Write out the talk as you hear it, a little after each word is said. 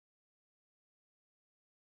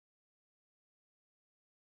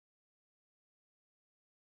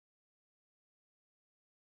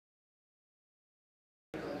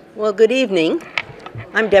Well, good evening.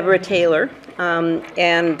 I'm Deborah Taylor,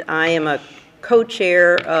 and I am a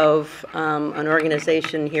co-chair of an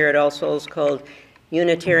organization here at All Souls called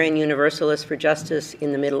Unitarian Universalists for Justice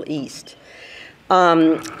in the Middle East.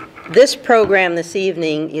 This program this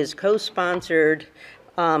evening is co-sponsored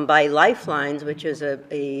by Lifelines, which is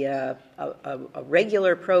a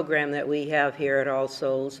regular program that we have here at All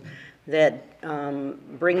Souls that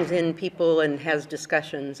brings in people and has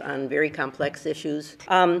discussions on very complex issues.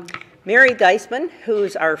 Mary Geisman,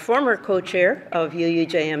 who's our former co-chair of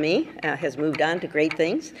UUJME, has moved on to great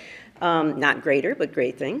things, not greater, but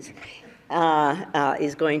great things,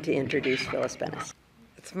 is going to introduce Phyllis Bennis.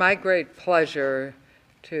 It's my great pleasure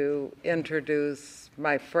to introduce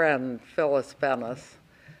my friend, Phyllis Bennis.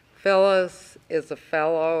 Phyllis is a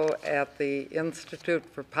fellow at the Institute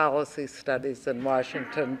for Policy Studies in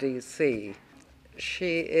Washington, D.C.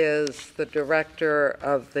 She is the director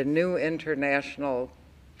of the New International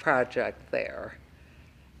Project there.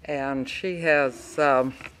 And she has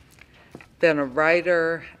been a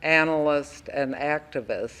writer, analyst, and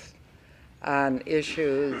activist on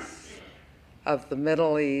issues of the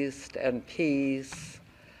Middle East and peace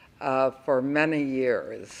for many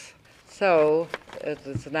years. So it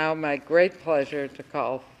is now my great pleasure to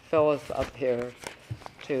call Phyllis up here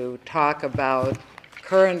to talk about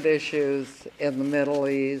current issues in the Middle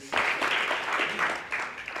East.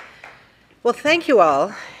 Well, thank you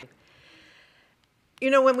all.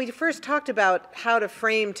 You know, when we first talked about how to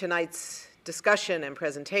frame tonight's discussion and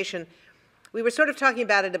presentation, we were sort of talking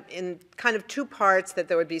about it in kind of two parts, that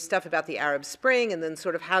there would be stuff about the Arab Spring and then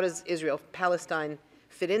sort of how does Israel-Palestine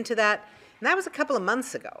fit into that. And that was a couple of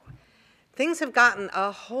months ago. Things have gotten a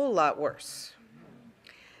whole lot worse.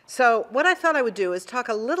 So what I thought I would do is talk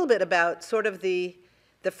a little bit about sort of the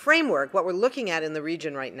framework, what we're looking at in the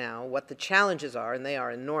region right now, what the challenges are, and they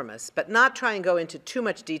are enormous, but not try and go into too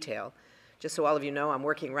much detail. Just so all of you know, I'm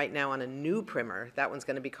working right now on a new primer. That one's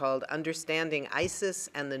going to be called Understanding ISIS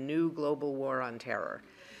and the New Global War on Terror.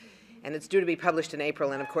 And it's due to be published in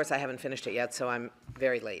April, and of course I haven't finished it yet, so I'm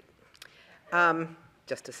very late,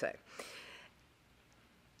 just to say.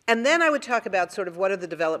 And then I would talk about sort of what are the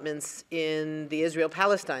developments in the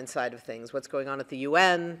Israel-Palestine side of things, what's going on at the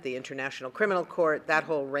UN, the International Criminal Court, that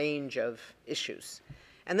whole range of issues.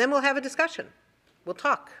 And then we'll have a discussion. We'll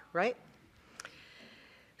talk, right?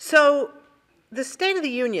 So the State of the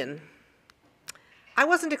Union, I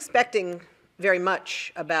wasn't expecting very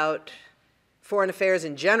much about foreign affairs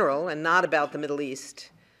in general and not about the Middle East.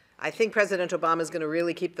 I think President Obama is going to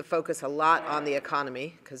really keep the focus a lot on the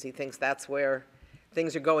economy because he thinks that's where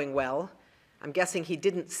things are going well. I'm guessing he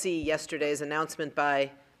didn't see yesterday's announcement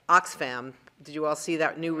by Oxfam. Did you all see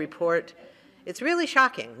that new report? It's really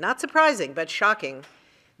shocking, not surprising, but shocking,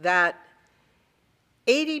 that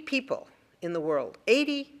 80 people in the world,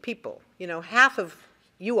 80 people, you know, half of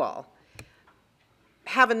you all,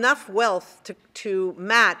 have enough wealth to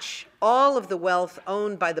match all of the wealth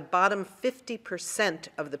owned by the bottom 50%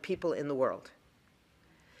 of the people in the world.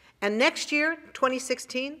 And next year,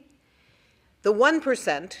 2016, the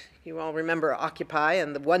 1%, you all remember Occupy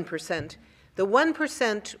and the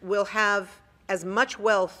 1% will have as much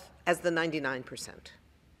wealth as the 99%.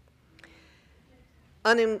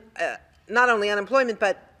 Not only unemployment,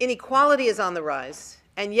 but inequality is on the rise.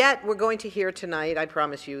 And yet we're going to hear tonight, I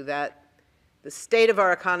promise you, that the state of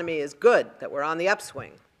our economy is good, that we're on the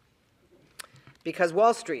upswing, because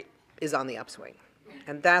Wall Street is on the upswing.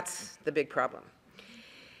 And that's the big problem.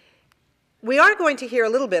 We are going to hear a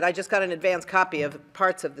little bit, I just got an advance copy of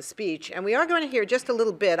parts of the speech, and we are going to hear just a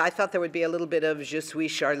little bit. I thought there would be a little bit of Je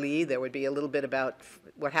suis Charlie, there would be a little bit about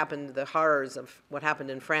what happened, the horrors of what happened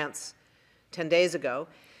in France 10 days ago.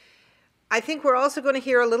 I think we're also going to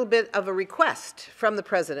hear a little bit of a request from the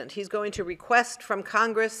President. He's going to request from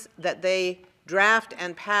Congress that they draft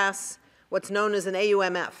and pass what's known as an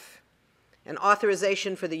AUMF, an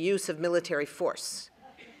authorization for the use of military force.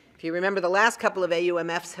 If you remember, the last couple of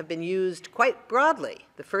AUMFs have been used quite broadly.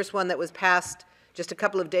 The first one that was passed just a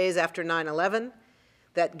couple of days after 9/11,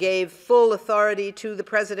 that gave full authority to the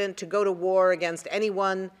President to go to war against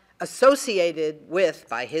anyone associated with,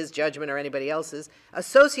 by his judgment or anybody else's,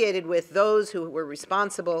 associated with those who were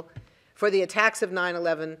responsible for the attacks of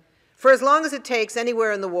 9/11 for as long as it takes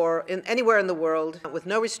anywhere in the world, with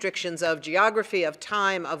no restrictions of geography, of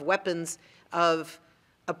time, of weapons, of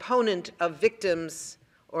opponent, of victims,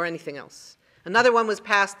 or anything else. Another one was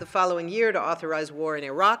passed the following year to authorize war in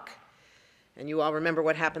Iraq, and you all remember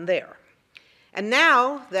what happened there. And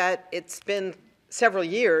now that it's been several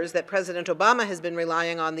years that President Obama has been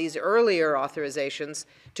relying on these earlier authorizations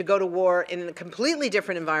to go to war in a completely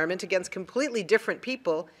different environment against completely different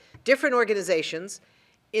people, different organizations,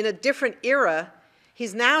 in a different era,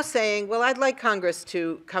 he's now saying, well, I'd like Congress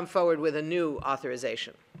to come forward with a new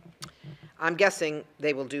authorization. I'm guessing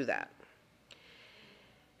they will do that.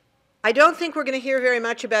 I don't think we're going to hear very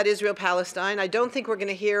much about Israel-Palestine. I don't think we're going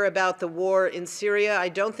to hear about the war in Syria. I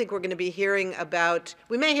don't think we're going to be hearing about,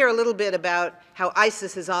 we may hear a little bit about how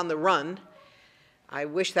ISIS is on the run. I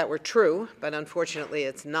wish that were true, but unfortunately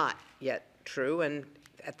it's not yet true, and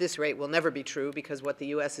at this rate will never be true because what the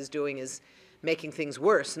U.S. is doing is making things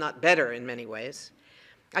worse, not better in many ways.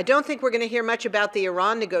 I don't think we're going to hear much about the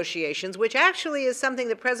Iran negotiations, which actually is something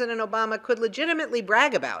that President Obama could legitimately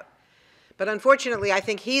brag about. But unfortunately, I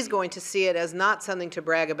think he's going to see it as not something to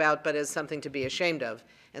brag about, but as something to be ashamed of,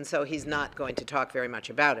 and so he's not going to talk very much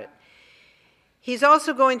about it. He's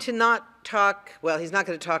also going to not talk, well, he's not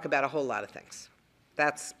going to talk about a whole lot of things.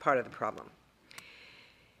 That's part of the problem.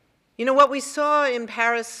 You know, what we saw in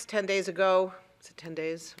Paris 10 days ago, is it 10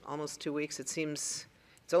 days? Almost 2 weeks. It seems,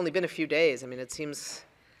 it's only been a few days. I mean, it seems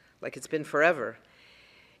like it's been forever,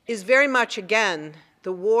 is very much, again,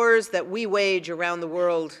 the wars that we wage around the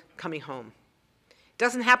world coming home. It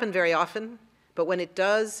doesn't happen very often, but when it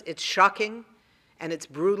does, it's shocking, and it's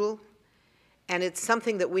brutal, and it's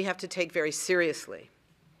something that we have to take very seriously.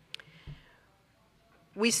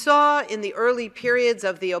 We saw in the early periods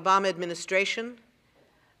of the Obama administration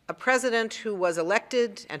a president who was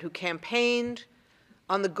elected and who campaigned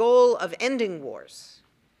on the goal of ending wars.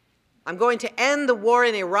 I'm going to end the war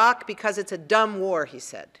in Iraq because it's a dumb war, he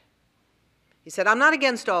said. He said, I'm not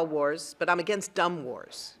against all wars, but I'm against dumb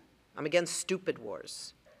wars. I'm against stupid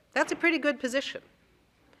wars. That's a pretty good position.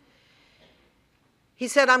 He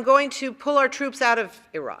said, I'm going to pull our troops out of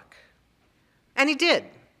Iraq. And he did.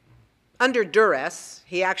 Under duress,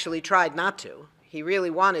 he actually tried not to. He really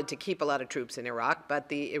wanted to keep a lot of troops in Iraq, but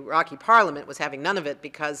the Iraqi parliament was having none of it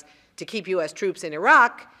because to keep U.S. troops in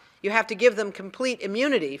Iraq, you have to give them complete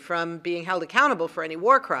immunity from being held accountable for any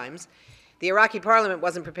war crimes. The Iraqi parliament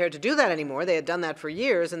wasn't prepared to do that anymore. They had done that for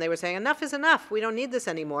years, and they were saying, enough is enough. We don't need this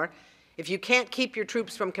anymore. If you can't keep your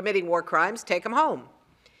troops from committing war crimes, take them home.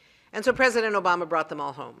 And so President Obama brought them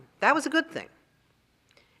all home. That was a good thing.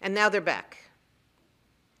 And now they're back.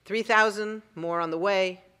 3,000 more on the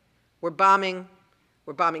way. We're bombing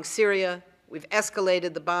Syria. We've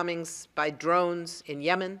escalated the bombings by drones in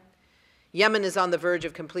Yemen. Yemen is on the verge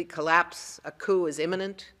of complete collapse. A coup is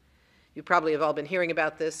imminent. You probably have all been hearing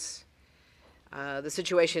about this. The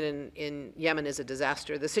situation in Yemen is a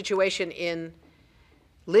disaster. The situation in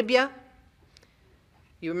Libya,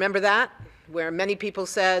 you remember that? Where many people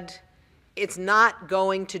said, it's not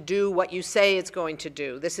going to do what you say it's going to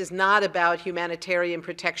do. This is not about humanitarian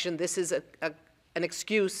protection. This is an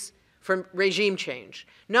excuse for regime change.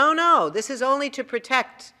 No, no, this is only to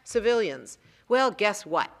protect civilians. Well, guess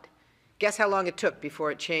what? Guess how long it took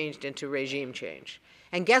before it changed into regime change?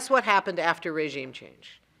 And guess what happened after regime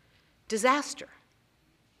change? Disaster.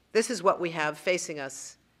 This is what we have facing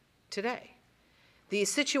us today. The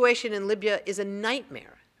situation in Libya is a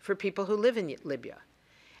nightmare for people who live in Libya.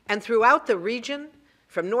 And throughout the region,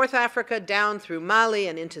 from North Africa down through Mali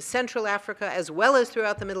and into Central Africa, as well as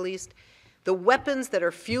throughout the Middle East, the weapons that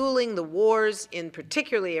are fueling the wars in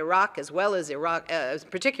particularly Iraq as well as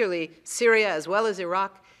particularly Syria as well as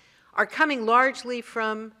Iraq, are coming largely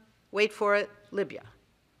from, wait for it, Libya.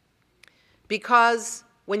 Because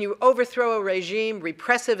when you overthrow a regime,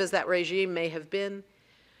 repressive as that regime may have been,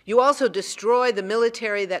 you also destroy the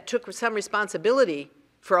military that took some responsibility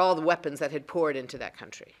for all the weapons that had poured into that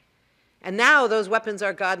country. And now those weapons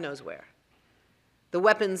are God knows where. The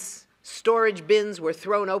weapons storage bins were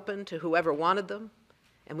thrown open to whoever wanted them,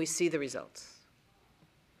 and we see the results.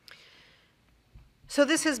 So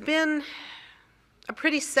this has been a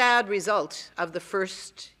pretty sad result of the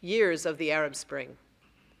first years of the Arab Spring.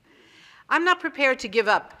 I'm not prepared to give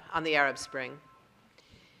up on the Arab Spring.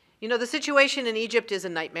 You know, the situation in Egypt is a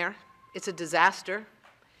nightmare. It's a disaster.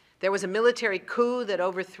 There was a military coup that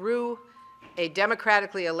overthrew a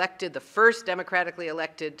democratically elected, the first democratically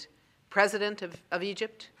elected president of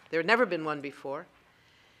Egypt. There had never been one before.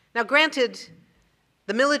 Now, granted,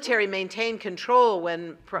 the military maintained control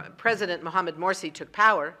when President Mohamed Morsi took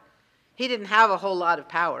power. He didn't have a whole lot of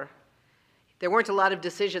power. There weren't a lot of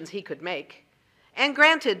decisions he could make. And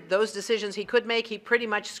granted, those decisions he could make, he pretty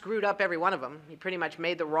much screwed up every one of them. He pretty much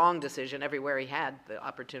made the wrong decision everywhere he had the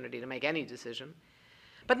opportunity to make any decision.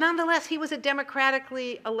 But nonetheless, he was a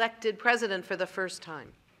democratically elected president for the first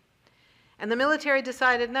time. And the military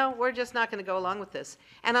decided, no, we're just not going to go along with this.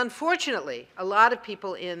 And unfortunately, a lot of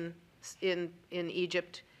people in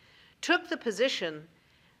Egypt took the position,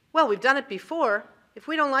 well, we've done it before. If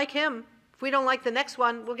we don't like him, if we don't like the next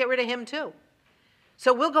one, we'll get rid of him too.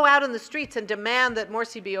 So we'll go out in the streets and demand that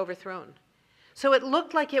Morsi be overthrown. So it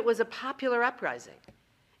looked like it was a popular uprising,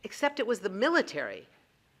 except it was the military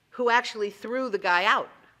who actually threw the guy out,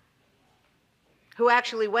 who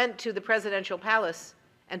actually went to the presidential palace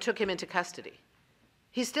and took him into custody.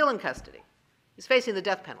 He's still in custody. He's facing the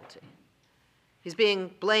death penalty. He's being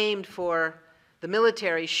blamed for the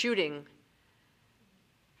military shooting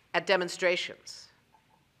at demonstrations.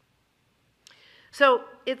 So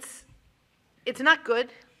it's not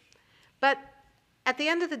good, but at the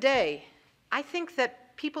end of the day, I think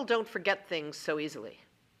that people don't forget things so easily.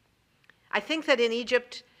 I think that in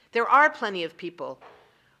Egypt, there are plenty of people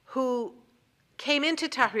who came into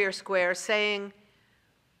Tahrir Square saying,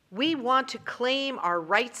 we want to claim our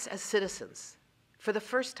rights as citizens for the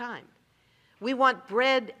first time. We want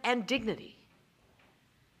bread and dignity.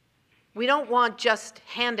 We don't want just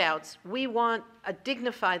handouts. We want a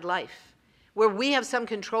dignified life where we have some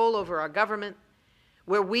control over our government,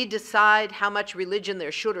 where we decide how much religion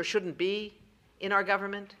there should or shouldn't be in our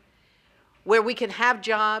government, where we can have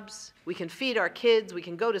jobs, we can feed our kids, we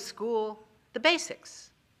can go to school, the basics.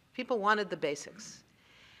 People wanted the basics.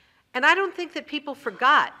 And I don't think that people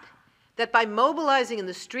forgot that by mobilizing in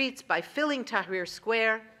the streets, by filling Tahrir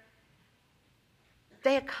Square,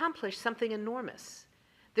 they accomplished something enormous.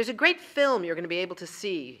 There's a great film you're going to be able to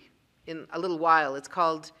see in a little while. It's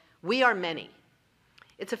called We Are Many.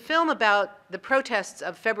 It's a film about the protests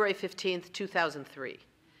of February 15th, 2003,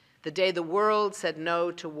 the day the world said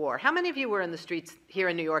no to war. How many of you were in the streets here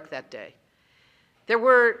in New York that day? There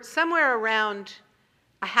were somewhere around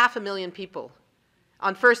 500,000 people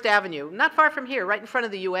on First Avenue, not far from here, right in front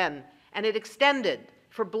of the UN, and it extended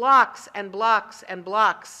for blocks and blocks and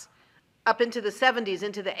blocks up into the 70s,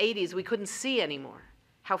 into the 80s. We couldn't see anymore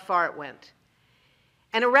how far it went.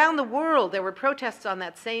 And around the world, there were protests on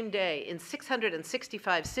that same day in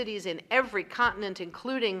 665 cities in every continent,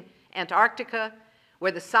 including Antarctica,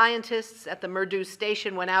 where the scientists at the Merdu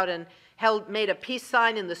station went out and made a peace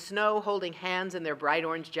sign in the snow, holding hands in their bright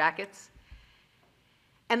orange jackets.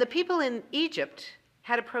 And the people in Egypt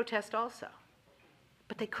had a protest also,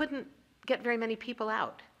 but they couldn't get very many people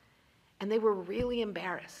out. And they were really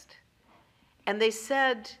embarrassed. And they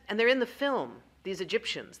said, and they're in the film, these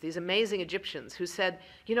Egyptians, these amazing Egyptians, who said,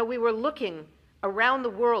 you know, we were looking around the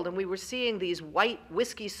world and we were seeing these white,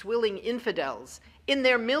 whiskey-swilling infidels in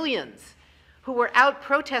their millions who were out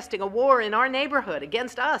protesting a war in our neighborhood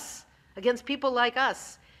against us, against people like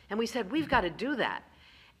us. And we said, we've got to do that.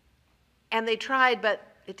 And they tried, but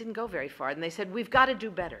it didn't go very far. And they said, we've got to do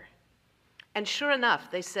better. And sure enough,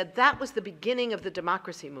 they said that was the beginning of the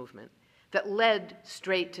democracy movement that led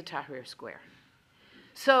straight to Tahrir Square.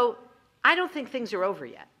 So I don't think things are over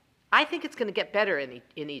yet. I think it's going to get better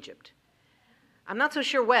in Egypt. I'm not so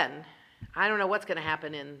sure when. I don't know what's going to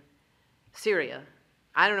happen in Syria.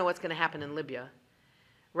 I don't know what's going to happen in Libya.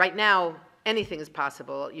 Right now, anything is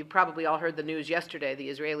possible. You probably all heard the news yesterday. The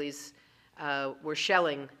Israelis were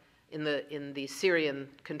shelling in the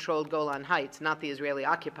Syrian-controlled Golan Heights, not the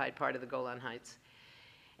Israeli-occupied part of the Golan Heights.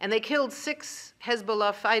 And they killed 6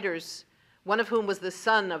 Hezbollah fighters, one of whom was the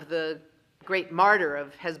son of the great martyr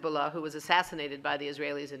of Hezbollah who was assassinated by the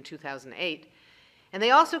Israelis in 2008. And they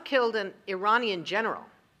also killed an Iranian general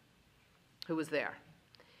who was there.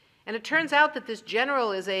 And it turns out that this general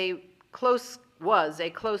was a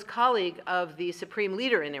close colleague of the supreme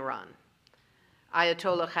leader in Iran,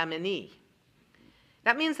 Ayatollah Khamenei.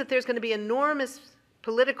 That means that there's going to be enormous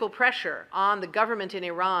political pressure on the government in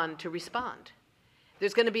Iran to respond.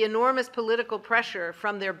 There's going to be enormous political pressure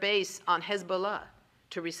from their base on Hezbollah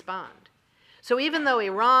to respond. So even though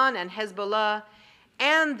Iran and Hezbollah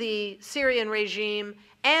and the Syrian regime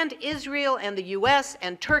and Israel and the US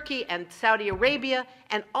and Turkey and Saudi Arabia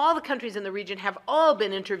and all the countries in the region have all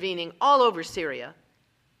been intervening all over Syria,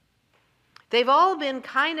 they've all been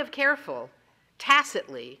kind of careful,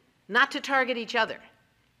 tacitly, not to target each other.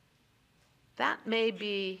 That may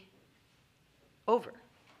be over.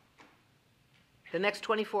 The next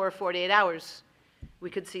 24 or 48 hours,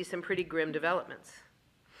 we could see some pretty grim developments.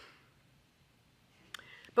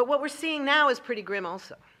 But what we're seeing now is pretty grim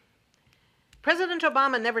also. President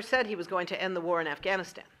Obama never said he was going to end the war in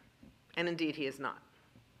Afghanistan, and indeed he is not.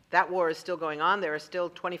 That war is still going on. There are still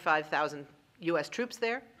 25,000 US troops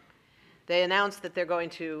there. They announced that they're going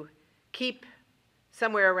to keep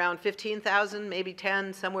somewhere around 15,000, maybe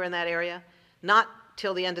 10, somewhere in that area, not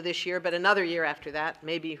till the end of this year, but another year after that,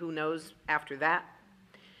 maybe who knows after that.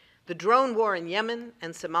 The drone war in Yemen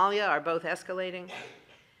and Somalia are both escalating.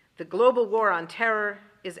 The global war on terror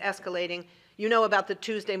is escalating. You know about the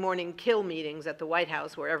Tuesday morning kill meetings at the White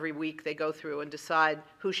House, where every week they go through and decide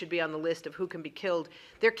who should be on the list of who can be killed.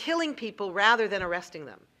 They're killing people rather than arresting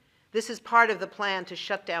them. This is part of the plan to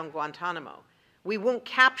shut down Guantanamo. We won't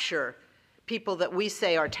capture people that we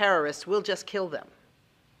say are terrorists, we'll just kill them.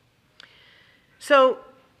 So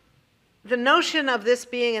the notion of this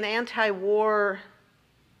being an anti-war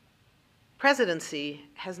presidency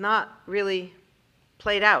has not really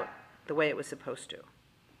played out the way it was supposed to.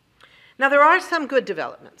 Now, there are some good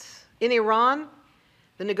developments. In Iran,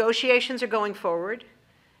 the negotiations are going forward.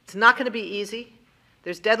 It's not going to be easy.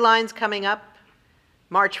 There's deadlines coming up.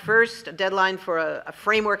 March 1st, a deadline for a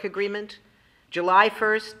framework agreement. July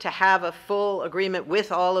 1st, to have a full agreement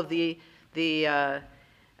with all of the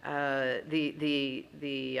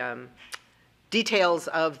details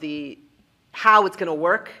of how it's going to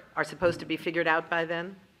work are supposed to be figured out by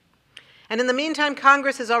then. And in the meantime,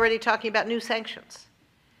 Congress is already talking about new sanctions,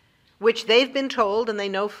 which they've been told, and they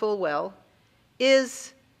know full well,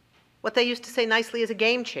 is what they used to say nicely is a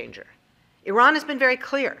game changer. Iran has been very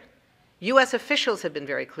clear. US officials have been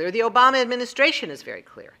very clear. The Obama administration is very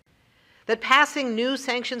clear that passing new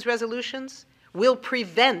sanctions resolutions will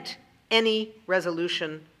prevent any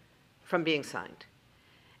resolution from being signed.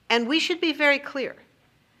 And we should be very clear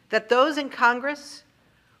that those in Congress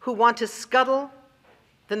who want to scuttle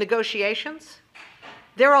the negotiations,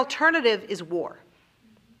 their alternative is war.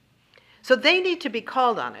 So they need to be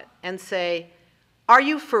called on it and say, are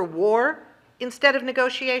you for war instead of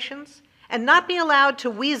negotiations? And not be allowed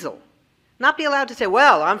to weasel, not be allowed to say,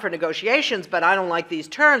 well, I'm for negotiations, but I don't like these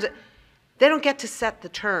terms. They don't get to set the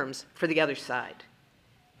terms for the other side.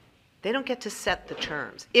 They don't get to set the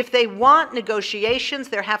terms. If they want negotiations,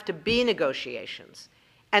 there have to be negotiations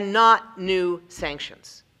and not new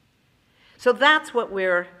sanctions. So that's what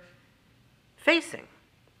we're facing.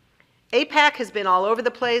 AIPAC has been all over the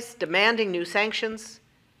place demanding new sanctions.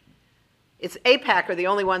 It's AIPAC are the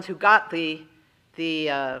only ones who got the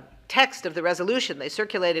text of the resolution. They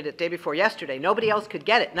circulated it day before yesterday. Nobody else could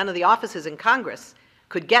get it. None of the offices in Congress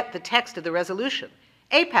could get the text of the resolution.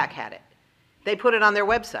 AIPAC had it. They put it on their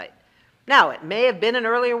website. Now, it may have been an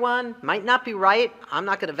earlier one, might not be right. I'm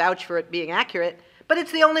not going to vouch for it being accurate, but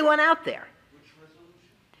it's the only one out there. Which resolution?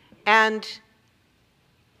 And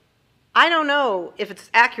I don't know if it's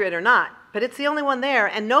accurate or not, but it's the only one there,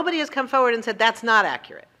 and nobody has come forward and said that's not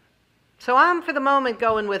accurate. So I'm, for the moment,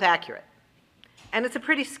 going with accurate. And it's a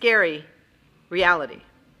pretty scary reality,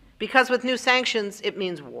 because with new sanctions, it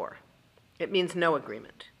means war. It means no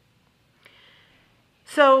agreement.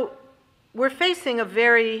 So we're facing a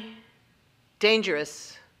very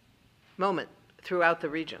dangerous moment throughout the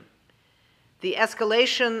region. The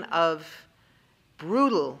escalation of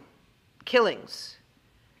brutal killings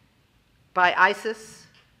by ISIS,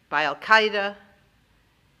 by Al-Qaeda,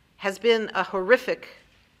 has been a horrific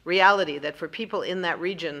reality that for people in that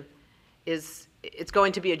region it's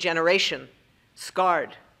going to be a generation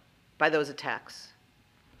scarred by those attacks.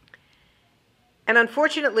 And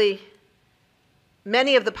unfortunately,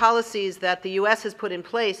 many of the policies that the US has put in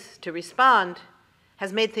place to respond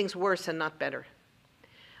has made things worse and not better.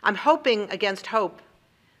 I'm hoping against hope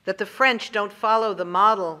that the French don't follow the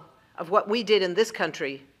model of what we did in this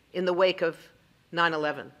country in the wake of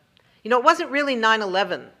 9/11. You know, it wasn't really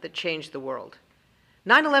 9/11 that changed the world.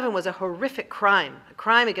 9/11 was a horrific crime, a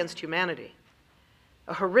crime against humanity,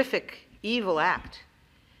 a horrific, evil act.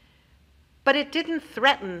 But it didn't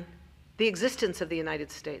threaten the existence of the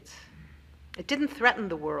United States. It didn't threaten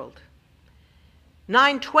the world.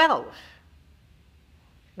 9/12,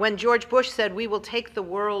 when George Bush said, we will take the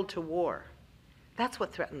world to war, that's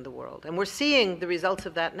what threatened the world. And we're seeing the results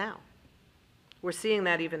of that now. We're seeing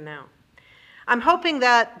that even now. I'm hoping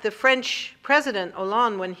that the French President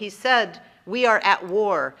Hollande, when he said, we are at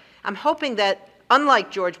war, I'm hoping that,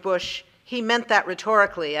 unlike George Bush, he meant that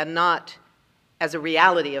rhetorically and not as a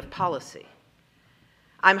reality of policy.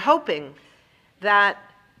 I'm hoping that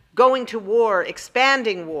going to war,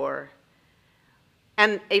 expanding war,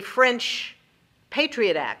 and a French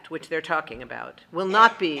Patriot Act, which they're talking about, will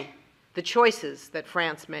not be the choices that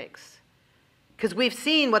France makes. Because we've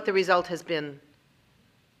seen what the result has been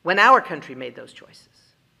when our country made those choices.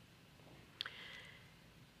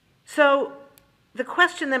 So the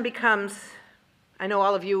question then becomes, I know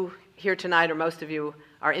all of you here tonight, or most of you,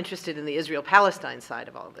 are interested in the Israel-Palestine side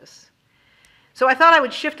of all of this. So I thought I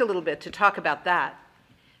would shift a little bit to talk about that.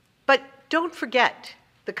 But don't forget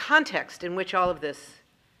the context in which all of this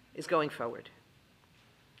is going forward.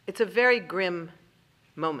 It's a very grim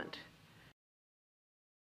moment.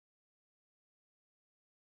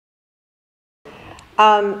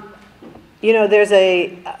 You know, there's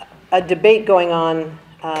a debate going on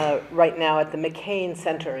right now at the McCain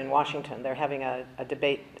Center in Washington. They're having a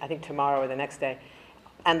debate, I think tomorrow or the next day.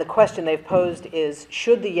 And the question they've posed is,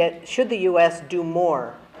 should the U.S. do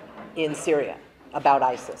more in Syria about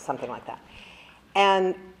ISIS, something like that?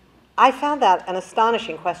 And I found that an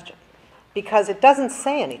astonishing question, because it doesn't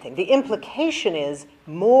say anything. The implication is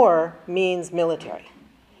more means military.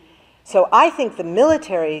 So I think the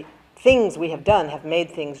military things we have done have made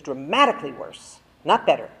things dramatically worse, not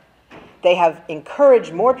better. They have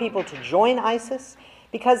encouraged more people to join ISIS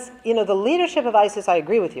because, you know, the leadership of ISIS, I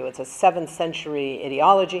agree with you, it's a 7th century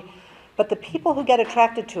ideology, but the people who get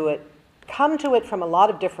attracted to it come to it from a lot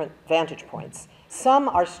of different vantage points. Some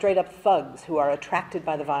are straight up thugs who are attracted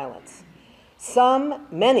by the violence. Some,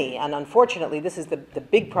 many, and unfortunately this is the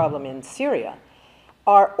big problem in Syria,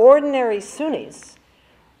 are ordinary Sunnis.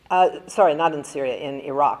 Sorry, not in Syria, in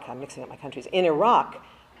Iraq. I'm mixing up my countries. In Iraq,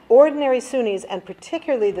 ordinary Sunnis, and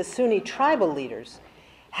particularly the Sunni tribal leaders,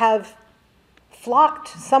 have flocked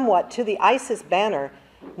somewhat to the ISIS banner,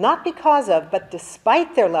 not because of, but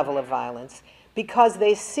despite their level of violence, because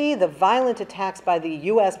they see the violent attacks by the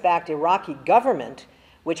US-backed Iraqi government,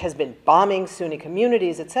 which has been bombing Sunni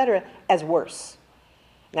communities, etc., as worse.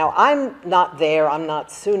 Now, I'm not there, I'm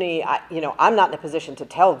not Sunni, I'm not in a position to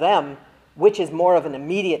tell them which is more of an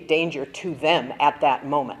immediate danger to them at that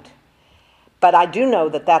moment. But I do know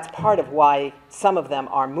that that's part of why some of them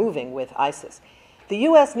are moving with ISIS. The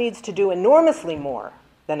US needs to do enormously more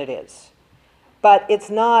than it is, but it's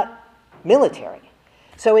not military.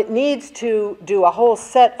 So it needs to do a whole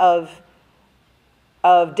set of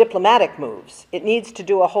diplomatic moves. It needs to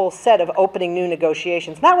do a whole set of opening new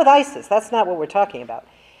negotiations, not with ISIS, that's not what we're talking about,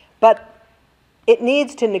 but it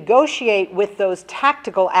needs to negotiate with those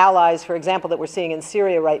tactical allies, for example, that we're seeing in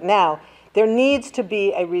Syria right now. There needs to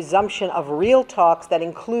be a resumption of real talks that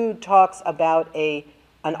include talks about an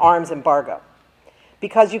arms embargo.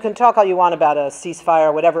 Because you can talk all you want about a ceasefire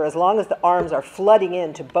or whatever, as long as the arms are flooding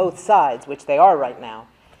into both sides, which they are right now,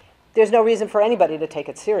 there's no reason for anybody to take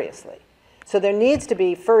it seriously. So there needs to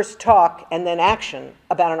be first talk and then action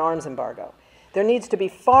about an arms embargo. There needs to be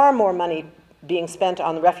far more money being spent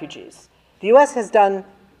on the refugees. The US has done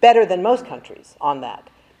better than most countries on that,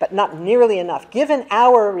 but not nearly enough. Given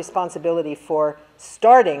our responsibility for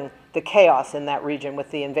starting the chaos in that region with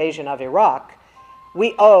the invasion of Iraq,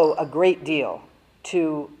 we owe a great deal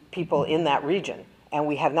to people in that region, and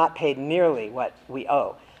we have not paid nearly what we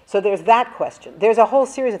owe. So there's that question. There's a whole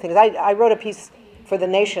series of things. I wrote a piece for The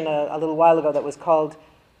Nation a little while ago that was called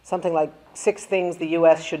something like 6 Things the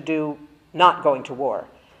US Should Do Not Going to War,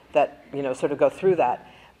 that, sort of go through that.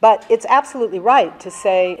 But it's absolutely right to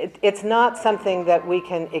say it's not something that we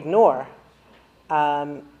can ignore.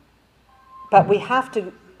 But we have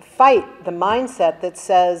to fight the mindset that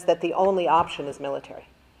says that the only option is military.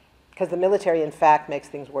 Because the military, in fact, makes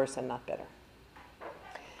things worse and not better.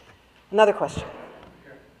 Another question.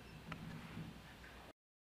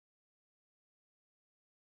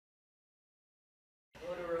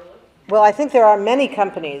 Well, I think there are many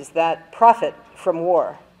companies that profit from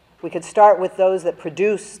war. We could start with those that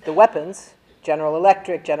produce the weapons, General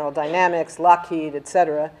Electric, General Dynamics, Lockheed,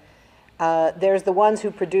 etc. There's the ones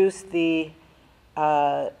who produce the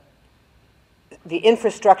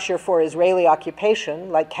infrastructure for Israeli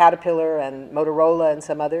occupation, like Caterpillar and Motorola and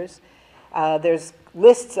some others. There's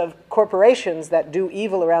lists of corporations that do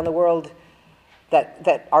evil around the world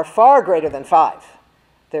that are far greater than 5.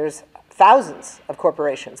 There's thousands of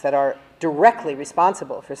corporations that are directly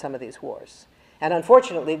responsible for some of these wars. And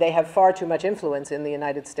unfortunately, they have far too much influence in the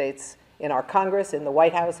United States, in our Congress, in the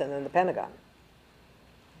White House, and in the Pentagon.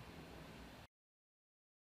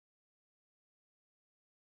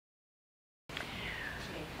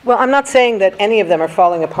 Well, I'm not saying that any of them are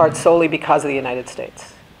falling apart solely because of the United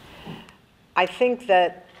States. I think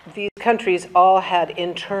that these countries all had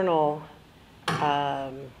internal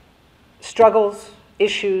struggles,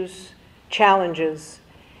 issues, challenges,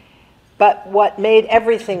 but what made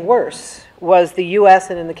everything worse was the US,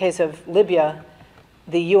 and in the case of Libya,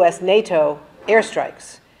 the US-NATO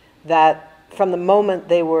airstrikes that from the moment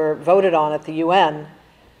they were voted on at the UN,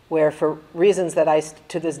 where for reasons that I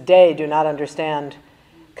to this day do not understand,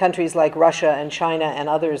 countries like Russia and China and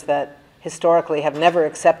others that historically have never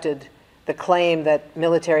accepted the claim that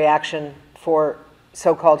military action for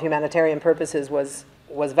so-called humanitarian purposes was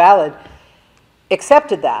valid,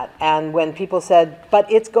 accepted that. And when people said,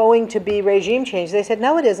 but it's going to be regime change, they said,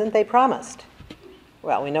 no, it isn't, they promised.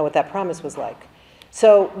 Well, we know what that promise was like.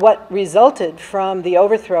 So what resulted from the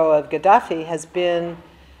overthrow of Gaddafi has been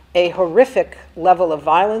a horrific level of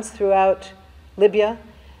violence throughout Libya.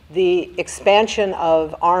 the expansion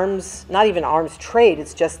of arms, not even arms trade,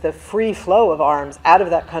 it's just the free flow of arms out of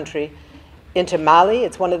that country into Mali.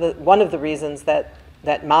 It's one of the reasons that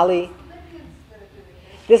Mali.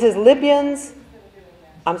 This is Libyans.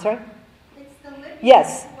 I'm sorry?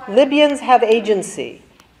 Yes, Libyans have agency,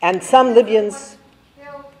 and some Libyans,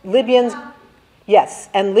 yes,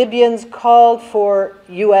 and Libyans called for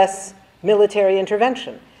U.S. military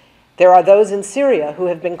intervention. There are those in Syria who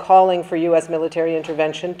have been calling for U.S. military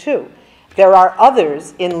intervention too. There are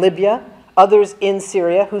others in Libya, others in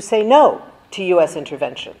Syria who say no to U.S.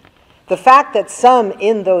 intervention. The fact that some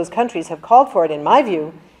in those countries have called for it, in my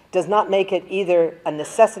view, does not make it either a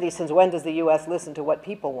necessity, since when does the U.S. listen to what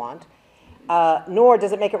people want, nor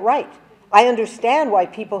does it make it right. I understand why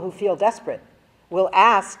people who feel desperate will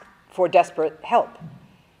ask for desperate help.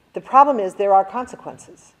 The problem is there are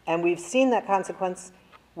consequences, and we've seen that consequence.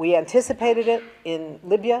 We anticipated it in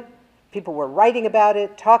Libya. People were writing about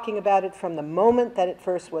it, talking about it from the moment that it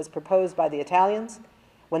first was proposed by the Italians,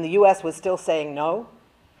 when the U.S. was still saying no.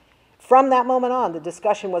 From that moment on, the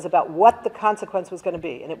discussion was about what the consequence was going to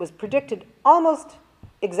be, and it was predicted almost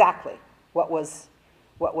exactly what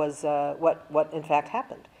in fact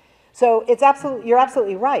happened. So you're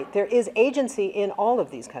absolutely right. There is agency in all of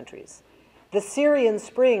these countries. The Syrian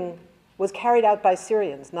Spring was carried out by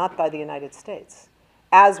Syrians, not by the United States,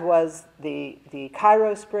 as was the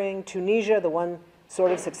Cairo Spring, Tunisia, the one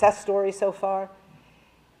sort of success story so far.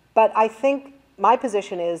 But I think my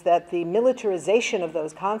position is that the militarization of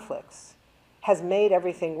those conflicts has made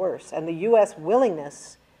everything worse, and the U.S.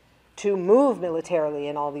 willingness to move militarily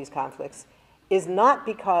in all these conflicts is not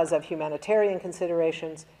because of humanitarian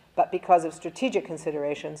considerations, but because of strategic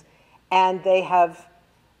considerations, and they have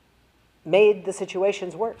made the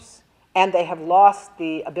situations worse. And they have lost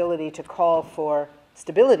the ability to call for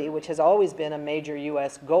stability, which has always been a major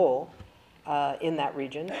U.S. goal in that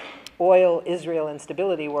region. Oil, Israel, and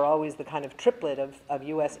stability were always the kind of triplet of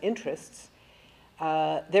U.S. interests.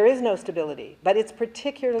 There is no stability, but it's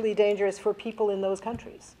particularly dangerous for people in those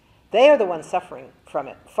countries. They are the ones suffering from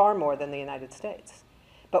it far more than the United States.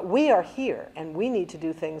 But we are here, and we need to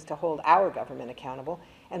do things to hold our government accountable.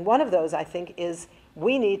 And one of those, I think, is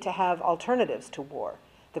we need to have alternatives to war.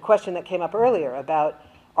 The question that came up earlier about,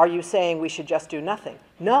 are you saying we should just do nothing?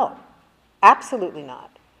 No, absolutely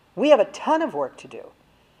not. We have a ton of work to do.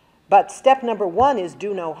 But step number one is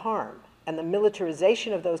do no harm. And the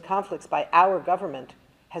militarization of those conflicts by our government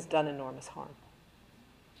has done enormous harm.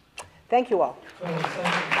 Thank you all.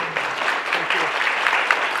 Thank you.